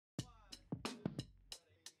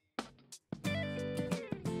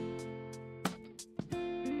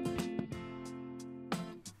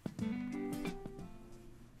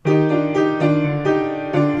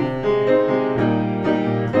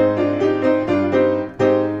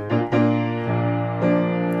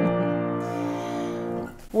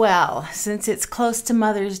Well, since it's close to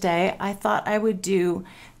Mother's Day, I thought I would do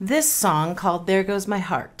this song called There Goes My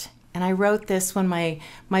Heart. And I wrote this when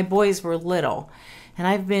my boys were little. And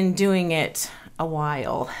I've been doing it a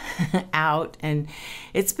while out, and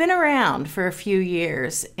it's been around for a few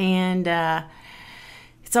years. And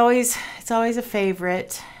it's always a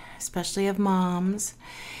favorite, especially of moms.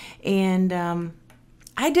 And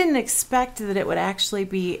I didn't expect that it would actually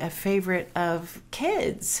be a favorite of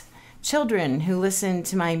children who listen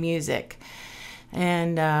to my music.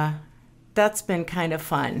 And that's been kind of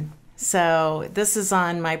fun. So this is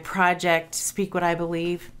on my project, Speak What I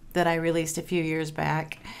Believe, that I released a few years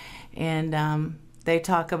back. And they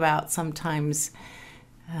talk about sometimes,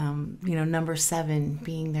 number 7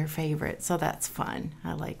 being their favorite. So that's fun.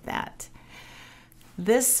 I like that.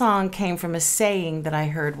 This song came from a saying that I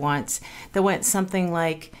heard once that went something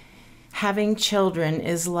like, having children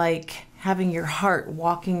is like having your heart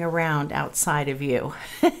walking around outside of you.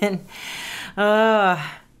 And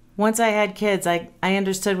once I had kids, I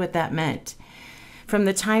understood what that meant. From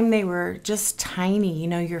the time they were just tiny,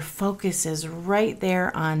 your focus is right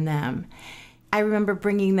there on them. I remember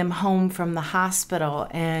bringing them home from the hospital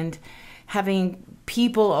and having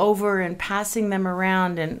people over and passing them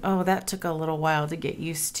around, and that took a little while to get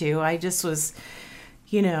used to. I just was,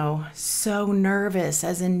 so nervous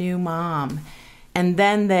as a new mom. And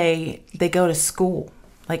then they go to school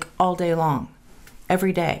like all day long,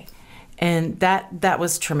 every day. And that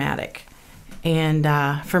was traumatic. And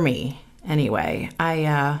for me, anyway,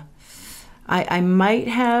 I might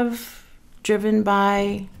have driven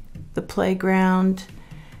by the playground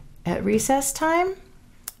at recess time,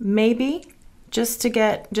 maybe, just to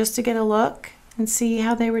get a look and see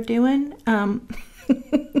how they were doing.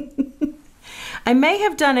 I may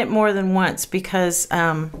have done it more than once because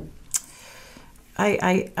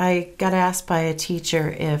I got asked by a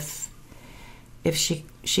teacher if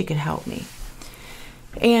she could help me,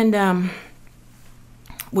 and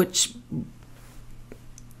which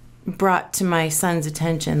brought to my son's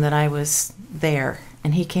attention that I was there,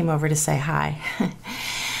 and he came over to say hi.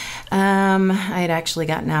 I had actually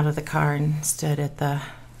gotten out of the car and stood at the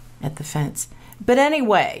fence. But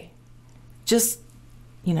anyway, just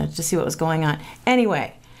to see what was going on.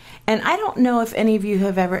 Anyway, and I don't know if any of you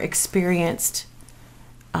have ever experienced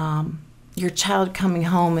your child coming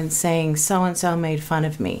home and saying, so-and-so made fun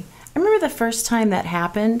of me. I remember the first time that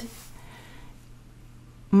happened,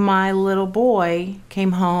 my little boy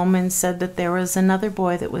came home and said that there was another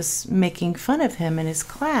boy that was making fun of him in his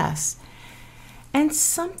class. And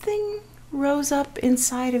something rose up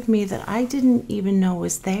inside of me that I didn't even know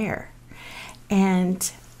was there. And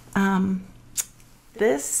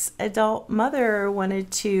this adult mother wanted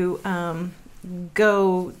to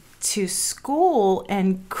go to school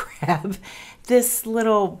and grab this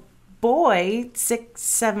little boy, 6,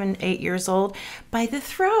 7, 8 years old, by the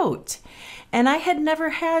throat. And I had never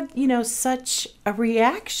had, such a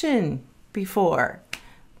reaction before.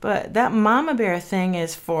 But that mama bear thing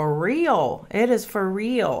is for real. It is for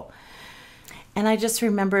real. And I just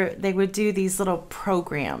remember they would do these little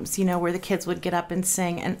programs, where the kids would get up and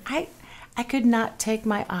sing. And I could not take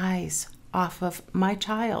my eyes off of my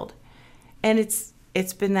child. And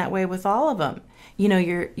it's been that way with all of them.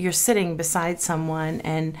 You're sitting beside someone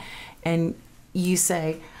and you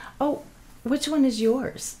say, "Oh, which one is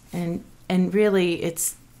yours?" And really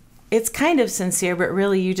it's kind of sincere, but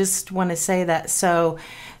really you just want to say that so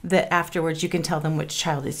that afterwards you can tell them which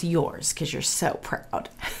child is yours because you're so proud.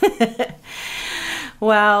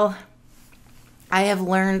 Well, I have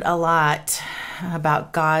learned a lot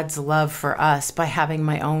about God's love for us by having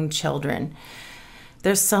my own children.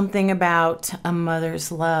 There's something about a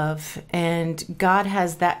mother's love, and God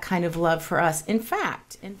has that kind of love for us. In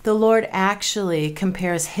fact, the Lord actually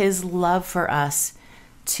compares his love for us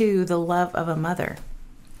to the love of a mother.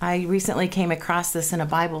 I recently came across this in a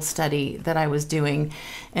Bible study that I was doing,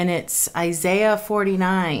 and it's Isaiah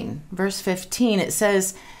 49, verse 15. It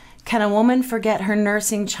says, "Can a woman forget her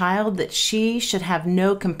nursing child that she should have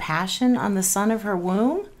no compassion on the son of her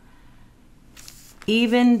womb?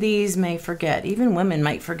 Even these may forget." Even women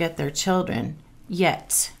might forget their children.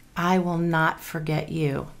 "Yet I will not forget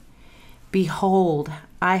you. Behold,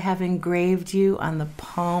 I have engraved you on the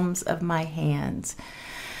palms of my hands."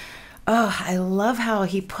 Oh, I love how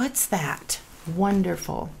he puts that.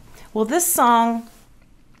 Wonderful. Well, this song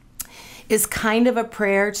is kind of a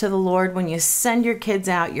prayer to the Lord when you send your kids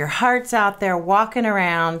out, your heart's out there walking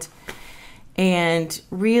around, and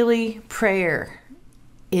really prayer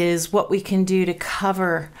is what we can do to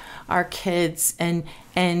cover our kids and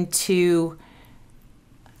to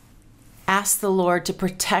ask the Lord to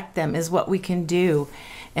protect them is what we can do.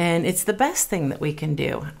 And it's the best thing that we can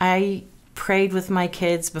do. I prayed with my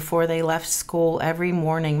kids before they left school every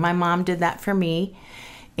morning. My mom did that for me,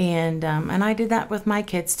 and I did that with my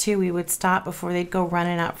kids too. We would stop before they'd go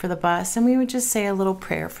running out for the bus, and we would just say a little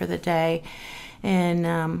prayer for the day. And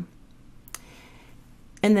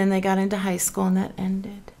then they got into high school, and that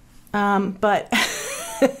ended. But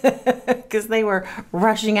because they were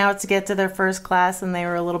rushing out to get to their first class, and they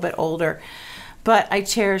were a little bit older. But I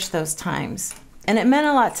cherished those times, and it meant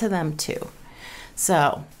a lot to them too.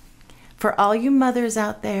 So for all you mothers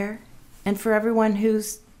out there, and for everyone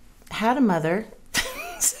who's had a mother,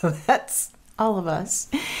 so that's all of us,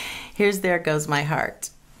 here's There Goes My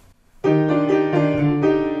Heart.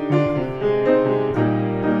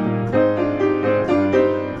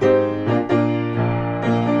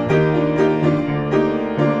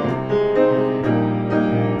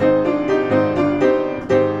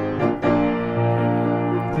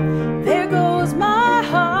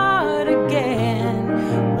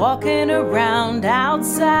 Walking around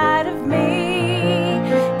outside of me,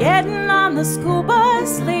 getting on the school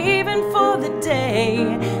bus, leaving for the day,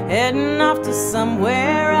 heading off to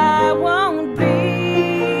somewhere I won't be.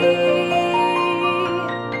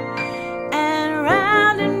 And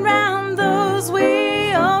round those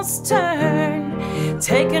wheels turn,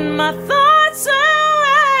 taking my thoughts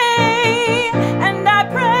away. And I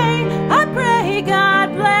pray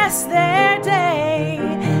God bless their day,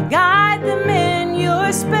 guide them in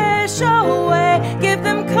your special way. Give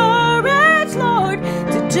them courage, Lord,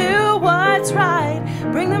 to do what's right.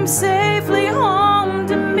 Bring them safely home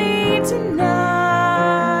to me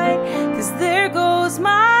tonight, 'cause there goes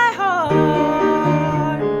my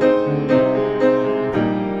heart.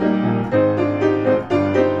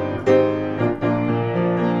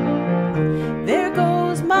 There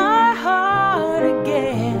goes my heart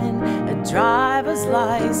again, a driver's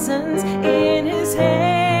license in his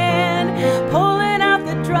hand, pulling out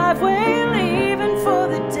the driveway, leaving for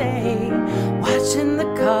the day, watching the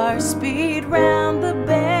car speed round the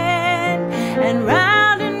bend, and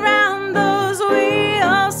round those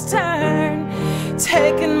wheels turn,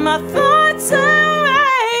 taking my thoughts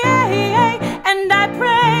away. And I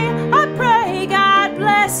pray God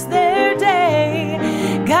bless their day,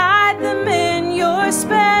 guide them in your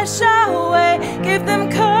special way. Give them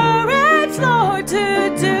courage, Lord,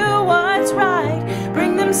 to do what's right.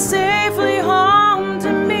 Bring them safely home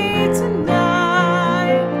to me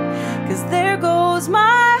tonight, 'cause there goes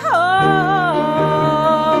my heart.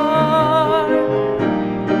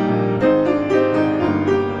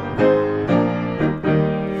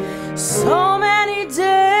 So many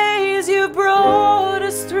days you brought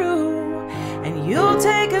us through, and you'll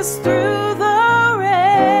take us through the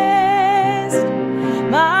rest.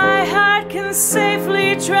 My heart can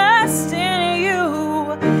safely trust in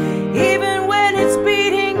you, even when it's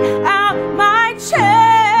beating out my chest.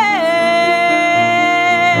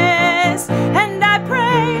 And I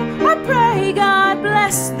pray God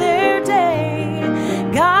bless their day,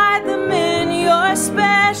 guide them in your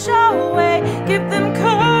special way. Give them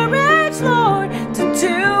courage, Lord, to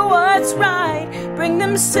do what's right. Bring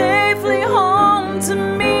them safely home